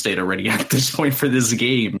a release date already at this point for this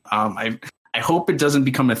game. I hope it doesn't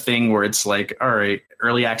become a thing where it's like, all right,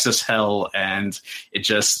 early access hell, and it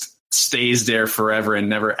just stays there forever and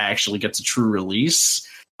never actually gets a true release.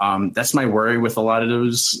 That's my worry with a lot of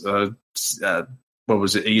those. What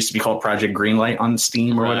was it? It used to be called Project Greenlight on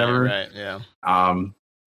Steam or whatever. Right. Yeah.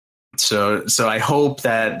 So I hope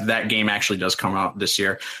that game actually does come out this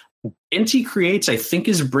year. Inti Creates, I think,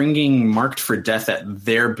 is bringing Marked for Death at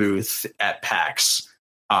their booth at PAX.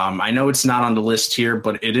 I know it's not on the list here,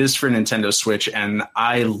 but it is for Nintendo Switch, and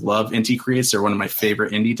I love Inti Creates. They're one of my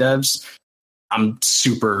favorite indie devs. I'm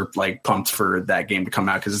super pumped for that game to come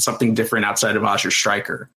out because it's something different outside of Azure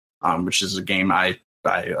Striker, which is a game I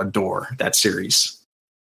adore, that series.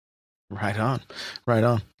 Right on.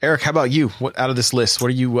 Eric, how about you? What out of this list? What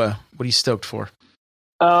are you stoked for?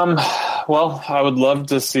 Well, I would love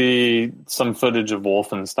to see some footage of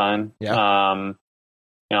Wolfenstein. Yeah.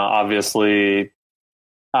 Obviously,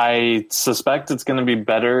 I suspect it's going to be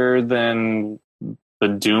better than the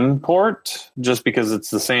Doom port, just because it's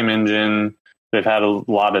the same engine. They've had a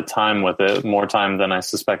lot of time with it, more time than I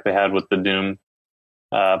suspect they had with the Doom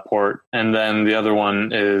port. And then the other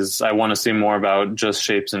one is I want to see more about Just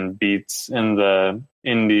Shapes and Beats in the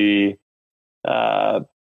indie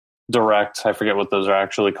direct. I forget what those are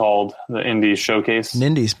actually called. The indie showcase.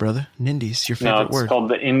 Nindies, brother. Nindies, your favorite word. No, it's called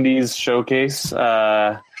the Indies Showcase.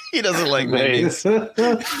 He doesn't like Nindies.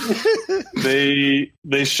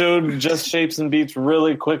 They showed Just Shapes and Beats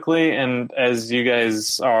really quickly, and as you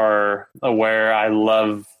guys are aware, I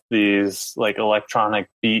love these electronic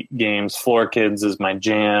beat games. Floor Kids is my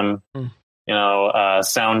jam.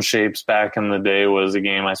 Sound Shapes back in the day was a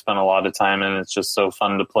game I spent a lot of time in. It's just so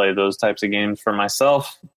fun to play those types of games for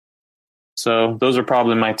myself. So those are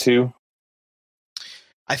probably my two.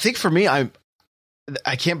 I think for me, I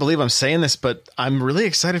can't believe I'm saying this, but I'm really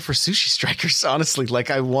excited for Sushi Strikers. Honestly,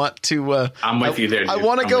 I want to. I'm with you there. Dude. I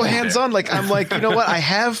want to go hands on. I'm like, you know what? I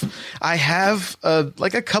have a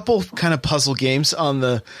couple kind of puzzle games on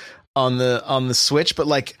the Switch,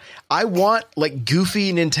 but I want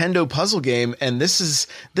goofy Nintendo puzzle game, and this is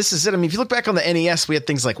it. I mean, if you look back on the NES, we had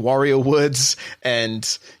things like Wario Woods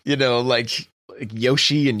and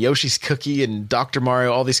Yoshi and Yoshi's Cookie and Dr.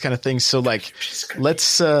 Mario, all these kind of things. So let's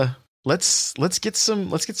get some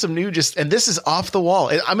new and this is off the wall.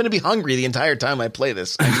 I'm going to be hungry the entire time I play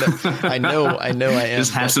this. I know I am.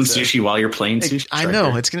 Just have some sushi while you're playing Sushi Striker. I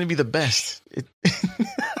know it's going to be the best.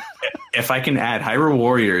 If I can add, Hyrule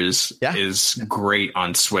Warriors is great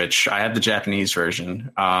on Switch. I have the Japanese version.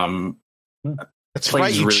 That's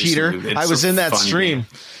right, you cheater. I was in that stream.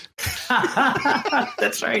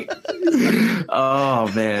 That's right.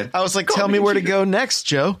 Oh man, I was like, tell me where to go next,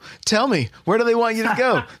 Joe. Tell me, where do they want you to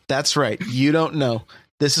go? That's right, you don't know.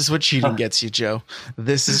 This is what cheating gets you, Joe.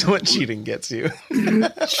 This is what cheating gets you. Cheating.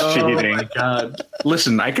 Oh my god.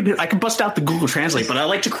 Listen, I could bust out the Google Translate, but I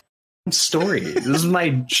like to story. This is my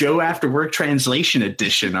Joe After Work translation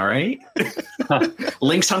edition. All right.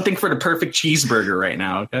 Link's hunting for the perfect cheeseburger right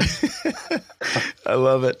now. Okay. I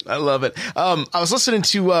love it. I was listening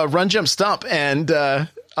to Run Jump Stomp and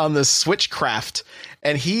on the Switchcraft,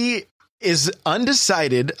 and he is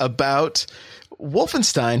undecided about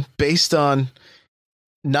Wolfenstein based on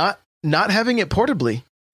not having it portably,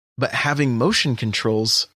 but having motion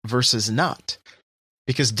controls versus not.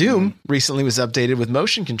 Because Doom recently was updated with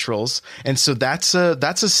motion controls, and so that's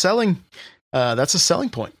a selling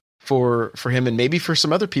point for him, and maybe for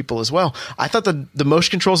some other people as well. I thought the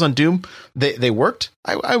motion controls on Doom they worked.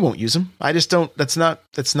 I won't use them. I just don't. That's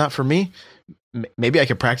not for me. Maybe I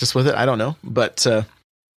could practice with it. I don't know, but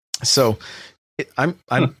I'm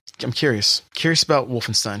curious about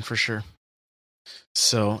Wolfenstein for sure.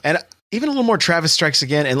 So, and even a little more Travis Strikes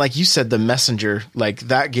Again, and like you said, The Messenger, like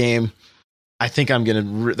that game. I think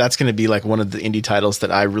that's going to be like one of the indie titles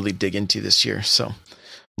that I really dig into this year. So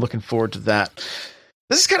looking forward to that.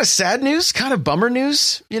 This is kind of sad news, kind of bummer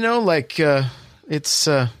news, it's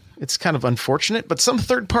kind of unfortunate, but some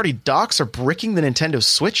third-party docks are bricking the Nintendo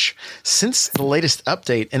Switch since the latest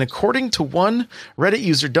update. And according to one Reddit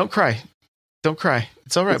user, don't cry.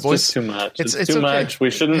 It's all right, boys. It's just too much. It's too okay. much.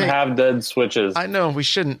 We shouldn't have dead Switches. I know we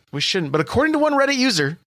shouldn't. But according to one Reddit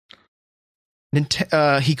user,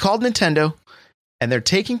 he called Nintendo, and they're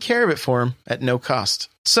taking care of it for him at no cost.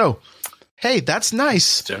 So, hey, that's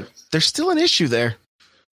nice. There's still an issue there.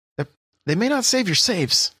 They may not save your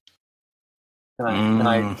saves. Can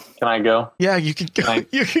I go? Yeah, you can go.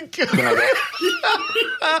 You can go. Can I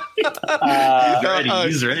go?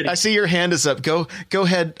 He's ready. I see your hand is up. Go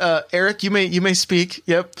ahead, Eric. You may speak.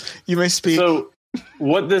 Yep, you may speak. So,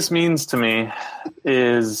 what this means to me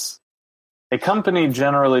is a company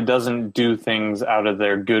generally doesn't do things out of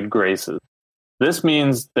their good graces. This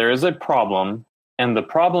means there is a problem, and the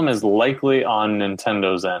problem is likely on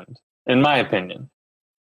Nintendo's end, in my opinion.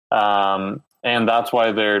 And that's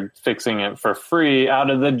why they're fixing it for free out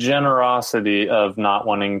of the generosity of not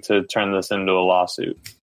wanting to turn this into a lawsuit.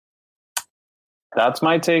 That's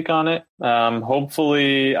my take on it.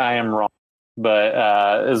 Hopefully I am wrong, but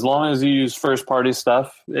as long as you use first-party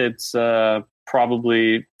stuff, it's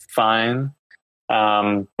probably fine.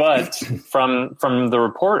 But from the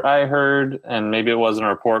report I heard, and maybe it wasn't a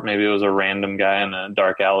report, maybe it was a random guy in a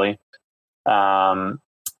dark alley,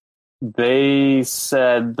 they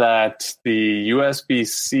said that the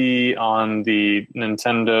USB-C on the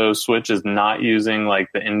Nintendo Switch is not using like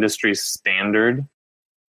the industry standard,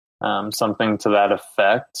 something to that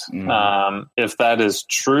effect. If that is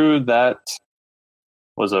true, that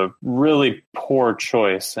was a really poor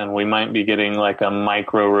choice, and we might be getting like a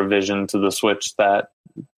micro revision to the Switch that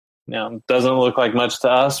doesn't look like much to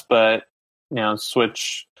us, but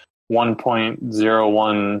Switch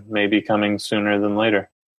 1.01 may be coming sooner than later.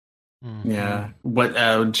 Yeah. What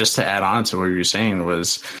just to add on to what you were saying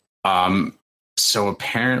was, so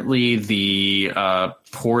apparently the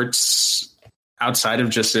ports outside of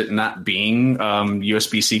just it not being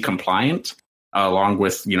USB-C compliant, along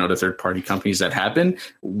with the third-party companies that have been,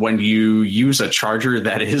 when you use a charger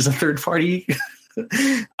that is a third-party,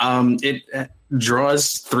 it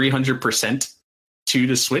draws 300% to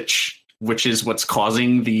the Switch, which is what's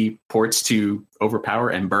causing the ports to overpower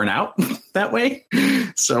and burn out that way.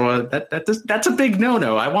 So that's a big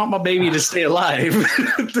no-no. I want my baby to stay alive.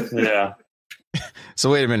 Yeah.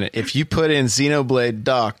 So wait a minute. If you put in Xenoblade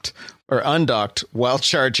docked or undocked while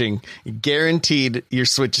charging, guaranteed your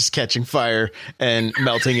Switch is catching fire and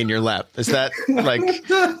melting in your lap. Is that like?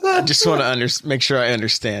 I just want to make sure I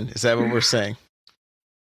understand. Is that what we're saying?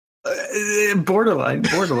 Borderline.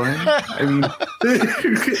 I mean,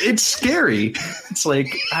 it's scary. It's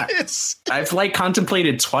like I've like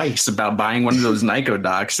contemplated twice about buying one of those Nyko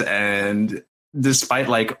docks, and despite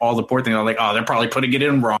like all the port things, I'm like, oh, they're probably putting it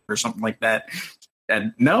in wrong or something like that.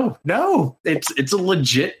 And no, it's a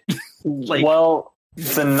legit. Like, well,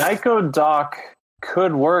 the Nyko dock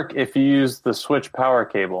could work if you use the Switch power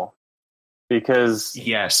cable. Because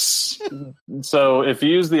yes, so if you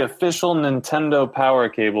use the official Nintendo power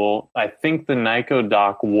cable, I think the Nyko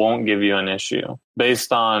dock won't give you an issue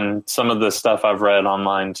based on some of the stuff I've read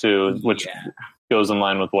online too, which goes in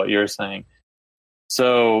line with what you're saying.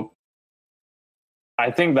 So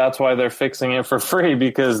I think that's why they're fixing it for free,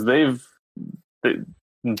 because they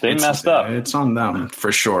messed up. It's on them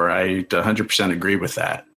for sure. I 100% agree with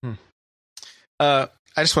that.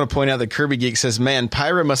 I just want to point out that Kirby Geek says, man,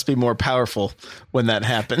 Pyra must be more powerful when that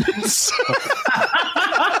happens.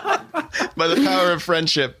 By the power of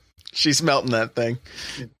friendship, she's melting that thing.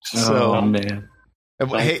 So, man.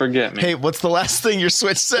 Don't forget me. Hey, what's the last thing your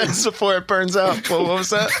Switch says before it burns out? What was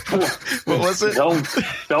that? What was it?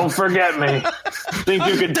 Don't forget me. Think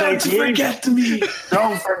you can take me? Forget me.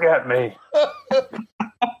 Don't forget me.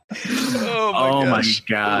 Oh my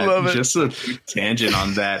god. Just a tangent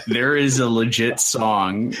on that. There is a legit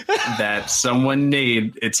song that someone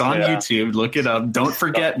made. It's on YouTube. Look it up. Don't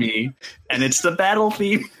Forget Me. And it's the battle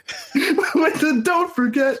theme with the "Don't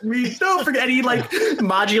forget me, don't forget." He like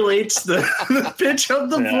modulates the pitch of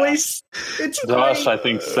the voice. It's Josh, great. I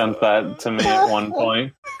think, sent that to me at one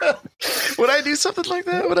point. Would I do something like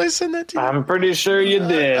that? Would I send that to you? I'm pretty sure you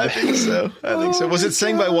did. I think so. Was it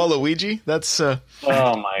sang by Waluigi? That's Oh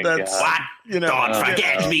my god! What? Don't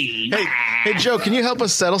forget me. Hey, Joe, can you help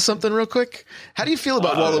us settle something real quick? How do you feel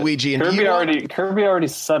about Waluigi? And Kirby already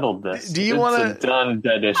settled this. Do you want It's a done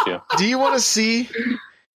dead issue? Do you want to see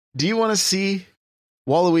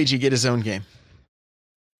Waluigi get his own game?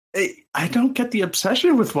 I don't get the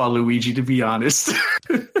obsession with Waluigi, to be honest.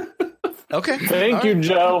 Okay. Thank you,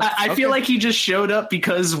 Joe. I feel like he just showed up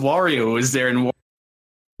because Wario was there and Wario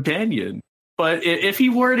companion. But if he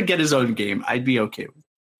were to get his own game, I'd be okay with it.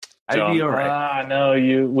 I'd be all right. No,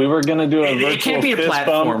 we were gonna do a virtual it can't be a fist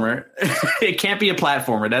platformer. It can't be a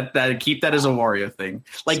platformer. That keep that as a Wario thing.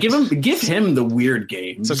 Like give him the weird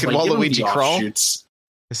games. So can like, Waluigi crawl? Offshoots.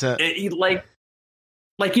 Is that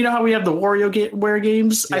like you know how we have the WarioWare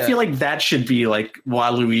games? Yeah. I feel like that should be like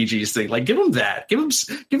Waluigi's thing. Like give him that. Give him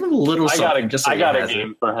a little something. I got a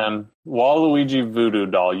game for him. Waluigi Voodoo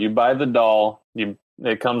Doll. You buy the doll.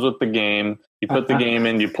 It comes with the game. You put the game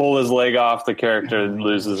in. You pull his leg off. The character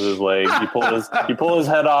loses his leg. You pull his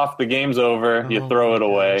head off. The game's over. You throw it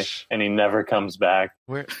away, and he never comes back.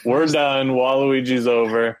 We're done. Waluigi's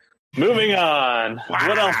over. Moving on.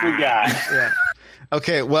 What else we got? Yeah.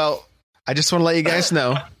 Okay. Well, I just want to let you guys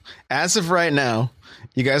know, as of right now,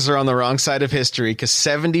 you guys are on the wrong side of history because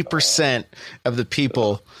 70% of the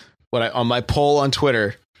people, on my poll on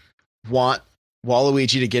Twitter, want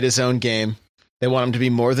Waluigi to get his own game. They want him to be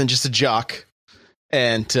more than just a jock,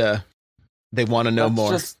 and they want to know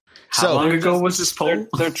more. How long ago was this poll?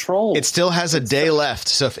 They're trolls. It still has a day left,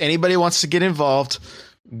 so if anybody wants to get involved,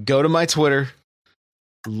 go to my Twitter,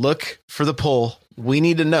 look for the poll. We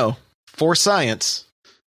need to know, for science,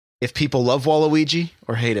 if people love Waluigi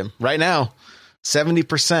or hate him. Right now,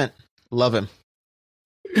 70% love him.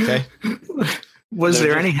 Okay? Was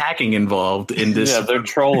there any hacking involved in this? Yeah, they're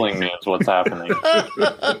trolling me is what's happening.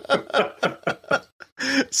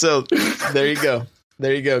 So, there you go.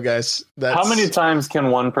 There you go, guys. How many times can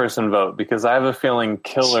one person vote? Because I have a feeling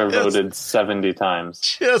Killer voted 70 times.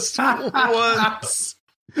 Just once.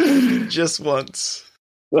 Just once.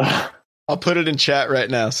 I'll put it in chat right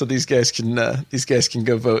now so these guys can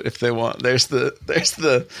go vote if they want. There's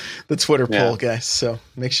the Twitter poll, guys. So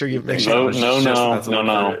make sure you vote. No.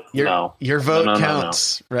 Your vote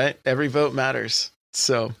counts, right? Every vote matters.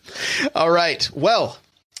 So, all right. Well,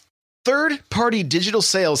 third-party digital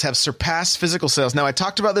sales have surpassed physical sales. Now, I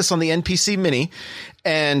talked about this on the NPC Mini,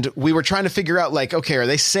 and we were trying to figure out, like, okay, are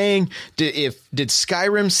they saying did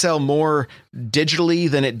Skyrim sell more digitally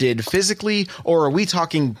than it did physically, or are we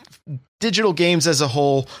talking digital games as a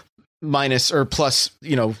whole minus or plus,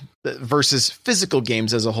 versus physical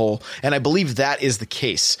games as a whole? And I believe that is the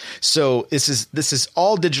case. So this is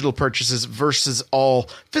all digital purchases versus all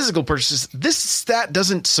physical purchases. This stat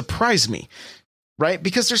doesn't surprise me. Right?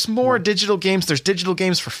 Because there's more digital games. There's digital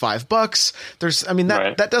games for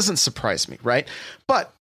 $5. That doesn't surprise me. Right.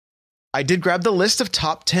 But I did grab the list of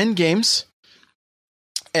top 10 games,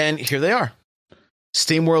 and here they are: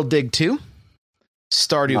 SteamWorld Dig 2,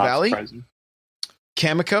 Stardew Valley, surprising.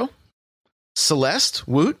 Kamiko, Celeste,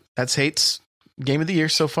 Woot, that's Hate's game of the year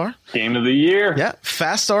so far. Game of the year. Yeah.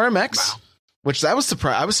 Fast RMX, which I was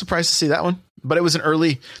surprised to see that one. But it was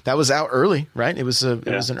that was out early, right? It was an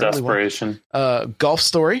desperation. early one. Golf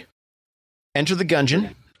Story, Enter the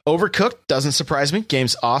Gungeon, Overcooked, doesn't surprise me.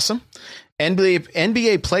 Game's awesome.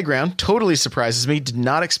 NBA Playground totally surprises me. Did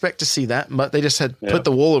not expect to see that. But they just had put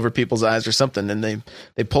the wool over people's eyes or something, and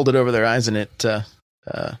they pulled it over their eyes, and it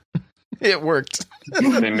worked.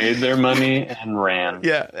 They made their money and ran.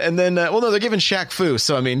 Yeah, and then they're giving Shaq Fu,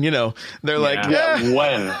 so I mean, they're like,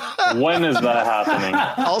 when is that happening?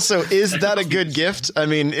 Also, is that a good gift? I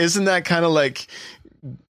mean, isn't that kind of like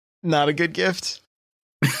not a good gift?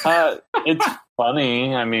 It's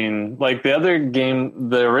funny. I mean, like the other game,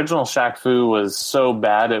 the original Shaq Fu was so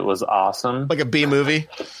bad it was awesome, like a B movie.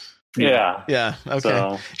 Yeah. Okay.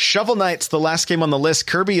 So. Shovel Knight's the last game on the list.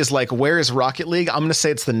 Kirby is like, where is Rocket League? I'm going to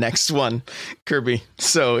say it's the next one, Kirby.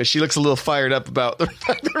 So she looks a little fired up about the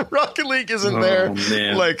fact that Rocket League isn't there.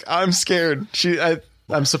 Man. Like, I'm scared.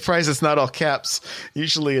 I'm surprised it's not all caps.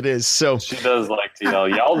 Usually it is. So she does like to yell,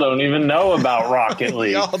 y'all don't even know about Rocket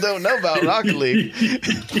League. Y'all don't know about Rocket League.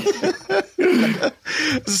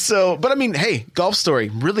 So, but I mean, hey, Golf Story,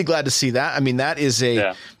 really glad to see that. I mean, that is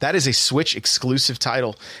a Switch exclusive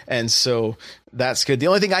title. And so that's good. The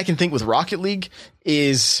only thing I can think with Rocket League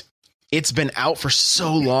is it's been out for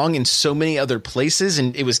so long in so many other places,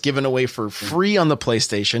 and it was given away for free on the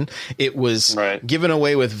PlayStation. It was given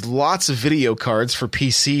away with lots of video cards for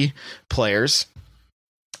PC players.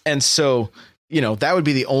 And so, that would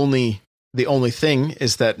be the only thing,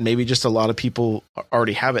 is that maybe just a lot of people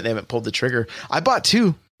already have it. They haven't pulled the trigger. I bought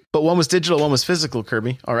 2, but one was digital, one was physical,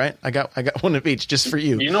 Kirby. All right. I got one of each just for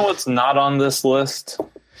you. You know what's not on this list?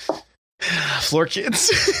 Floor Kids.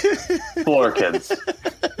 Floor Kids.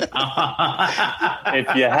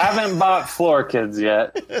 If you haven't bought Floor Kids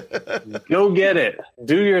yet, go get it.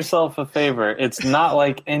 Do yourself a favor. It's not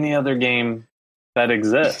like any other game that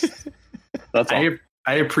exists. That's all.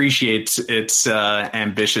 I appreciate its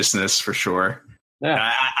ambitiousness for sure.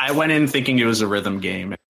 Yeah. I went in thinking it was a rhythm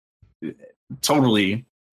game. Totally.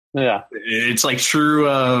 Yeah. It's like true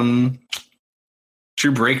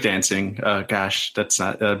breakdancing. Gosh, that's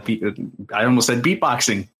not. I almost said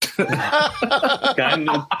beatboxing. Kind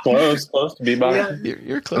of close to beatboxing. Yeah,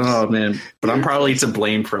 you're close. Oh man, but I'm probably to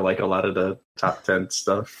blame for like a lot of the top 10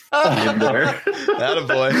 stuff in there.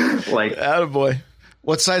 Attaboy. Attaboy.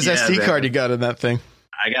 What size SD card you got in that thing?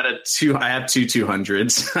 I got I have two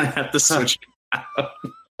 200s. I have to switch out.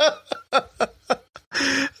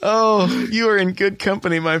 Oh, you are in good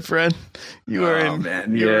company, my friend. You are in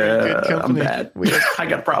good company. I'm bad. I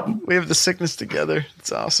got a problem. We have the sickness together.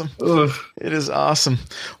 It's awesome. Ugh. It is awesome.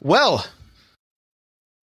 Well,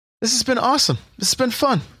 this has been awesome. This has been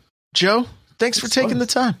fun. Joe, thanks for taking the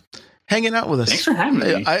time, hanging out with us. Thanks for having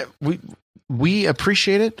me. We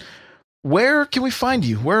appreciate it. Where can we find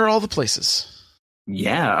you? Where are all the places?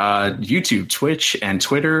 Yeah, YouTube, Twitch, and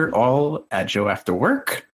Twitter, all at Joe After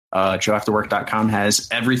Work. JoeAfterWork.com has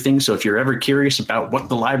everything. So if you're ever curious about what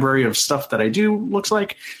the library of stuff that I do looks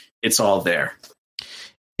like, it's all there.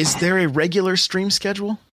 Is there a regular stream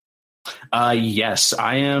schedule? Yes,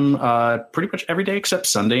 I am pretty much every day except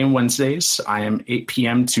Sunday and Wednesdays. I am 8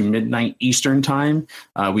 p.m. to midnight Eastern time.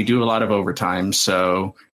 We do a lot of overtime,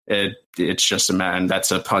 so it's just a man.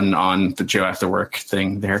 That's a pun on the Joe After Work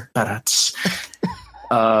thing there.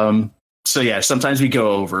 So yeah, sometimes we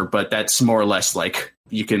go over, but that's more or less like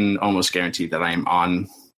you can almost guarantee that I am on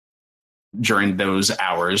during those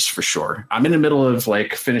hours for sure. I'm in the middle of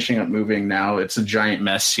like finishing up moving now. It's a giant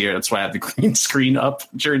mess here. That's why I have the green screen up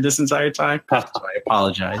during this entire time. So I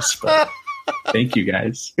apologize, but thank you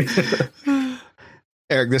guys.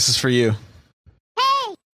 Eric, this is for you.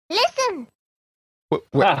 Hey, listen.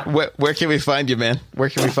 Where can we find you, man? Where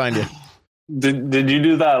can we find you? Did you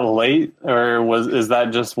do that late, or is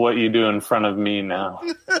that just what you do in front of me now?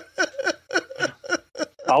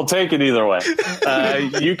 I'll take it either way.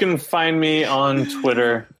 You can find me on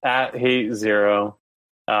Twitter at HateZero.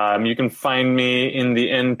 You can find me in the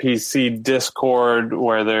NPC Discord,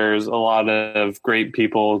 where there's a lot of great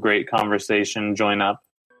people, great conversation. Join up.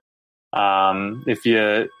 If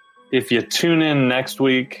you tune in next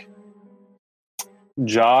week,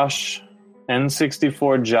 Josh,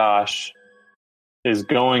 N64 Josh, is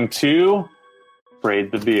going to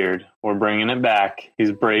braid the beard. We're bringing it back.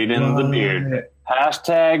 He's braiding the beard.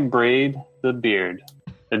 Hashtag braid the beard.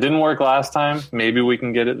 It didn't work last time. Maybe we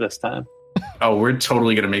can get it this time. Oh, we're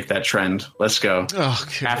totally going to make that trend. Let's go. Oh,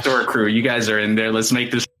 After Work crew, you guys are in there. Let's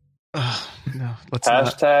make this. No, let's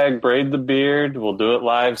Hashtag not. Braid the beard. We'll do it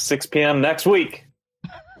live 6 p.m. next week.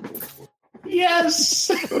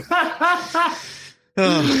 Yes.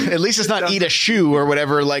 At least it's not eat a shoe or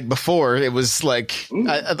whatever. Like before, it was like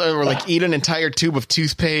or like eat an entire tube of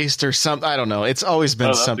toothpaste or something. I don't know. It's always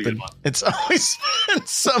been something. It's always been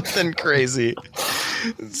something crazy.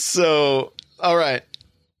 So, all right.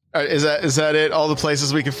 Is that it? All the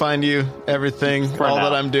places we can find you, everything, that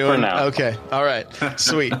I'm doing. For now. Okay. All right.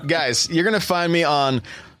 Sweet. Guys, you're gonna find me on.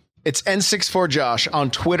 It's N64Josh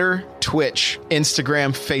on Twitter, Twitch,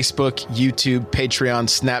 Instagram, Facebook, YouTube, Patreon,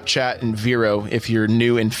 Snapchat, and Vero. If you're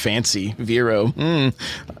new and fancy, Vero.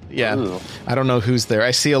 Yeah. Ooh. I don't know who's there.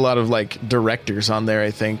 I see a lot of like directors on there,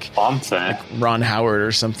 I think. Like Ron Howard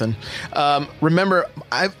or something. Remember,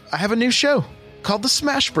 I have a new show called the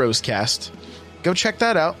Smash Bros. Cast. Go check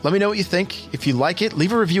that out. Let me know what you think. If you like it,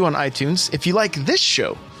 leave a review on iTunes. If you like this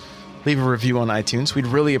show, leave a review on iTunes. We'd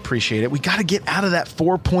really appreciate it. We got to get out of that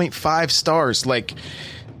 4.5 stars. Like,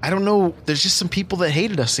 I don't know. There's just some people that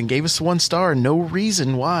hated us and gave us 1 star. No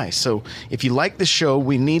reason why. So if you like the show,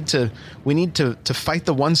 we need to fight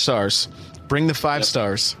the 1 stars. Bring the 5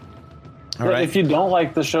 stars. All right. If you don't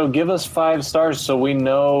like the show, give us 5 stars so we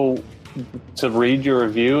know to read your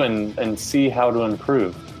review and see how to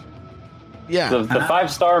improve. Yeah. The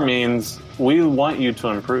 5-star means we want you to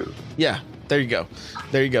improve. Yeah. There you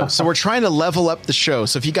go. So we're trying to level up the show.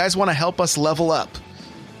 So if you guys want to help us level up,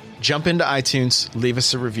 jump into iTunes, leave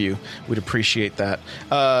us a review. We'd appreciate that.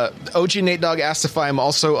 OG Nate Dogg asked if I'm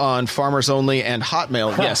also on Farmers Only and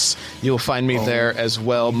Hotmail. Yes, you'll find me there as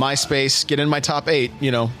well. MySpace, get in my top 8.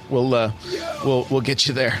 We'll get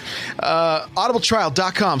you there.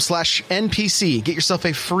 audibletrial.com/NPC. Get yourself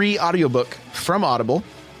a free audiobook from Audible.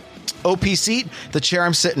 OP Seat, the chair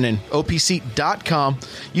I'm sitting in, opseat.com.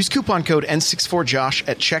 Use coupon code N64Josh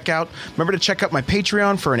at checkout. Remember to check out my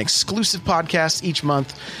Patreon for an exclusive podcast each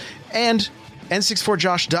month. And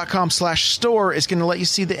N64Josh.com/store is going to let you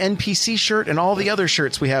see the NPC shirt and all the other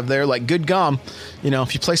shirts we have there, like Good Gom.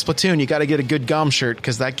 If you play Splatoon, you got to get a Good Gom shirt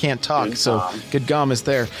because that can't talk. So Good Gom is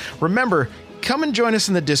there. Remember, come and join us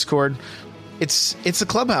in the Discord. It's a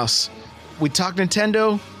clubhouse. We talk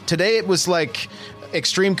Nintendo. Today it was like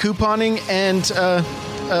extreme couponing and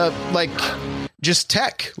just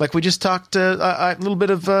tech. Like we just talked a little bit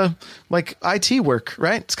of like IT work,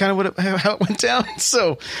 right? It's kind of how it went down.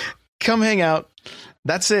 So come hang out.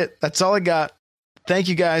 That's it. That's all I got. Thank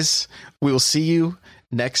you guys. We will see you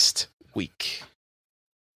next week.